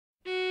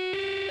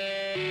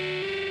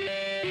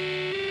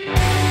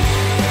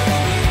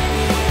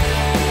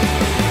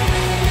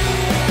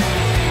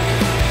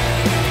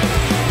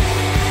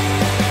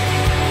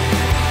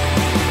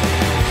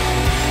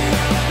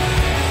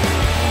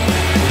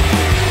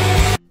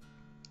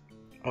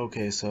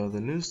Okay, so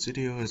the new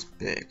studio is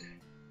big.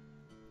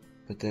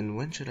 But then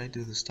when should I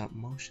do the stop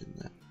motion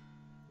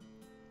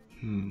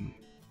then?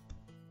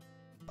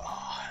 Oh,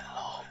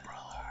 hello,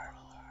 brother.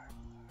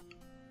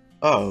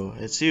 Oh,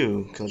 it's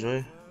you,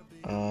 Killjoy.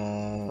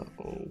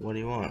 What do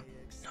you want?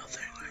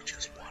 Nothing, I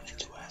just wanted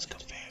to ask a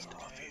favor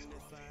of you.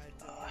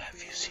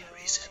 Have you seen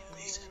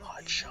recently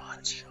Hot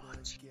Shots?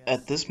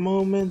 At this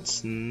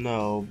moment,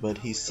 no, but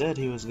he said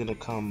he was gonna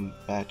come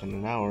back in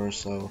an hour or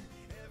so.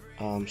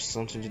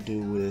 Something to do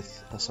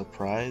with a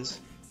surprise?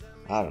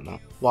 I don't know.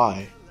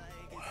 Why?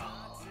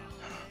 Well,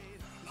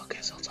 I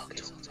guess I'll talk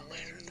to him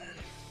later then.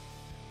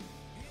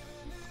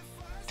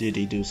 Did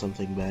he do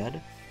something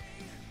bad?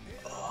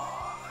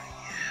 Oh,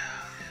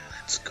 yeah.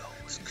 Let's go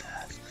with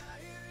that.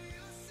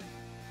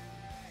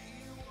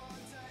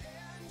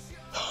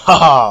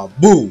 Haha,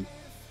 boo!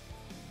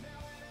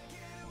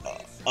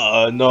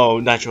 No,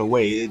 natural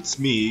way. It's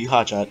me,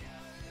 Hotshot.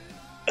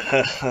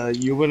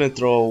 You wouldn't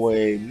throw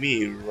away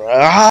me,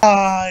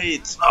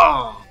 right?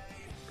 Oh.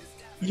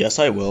 Yes,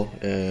 I will,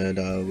 and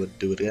I would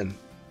do it again.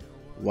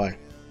 Why?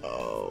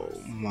 Oh,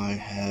 my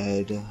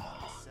head.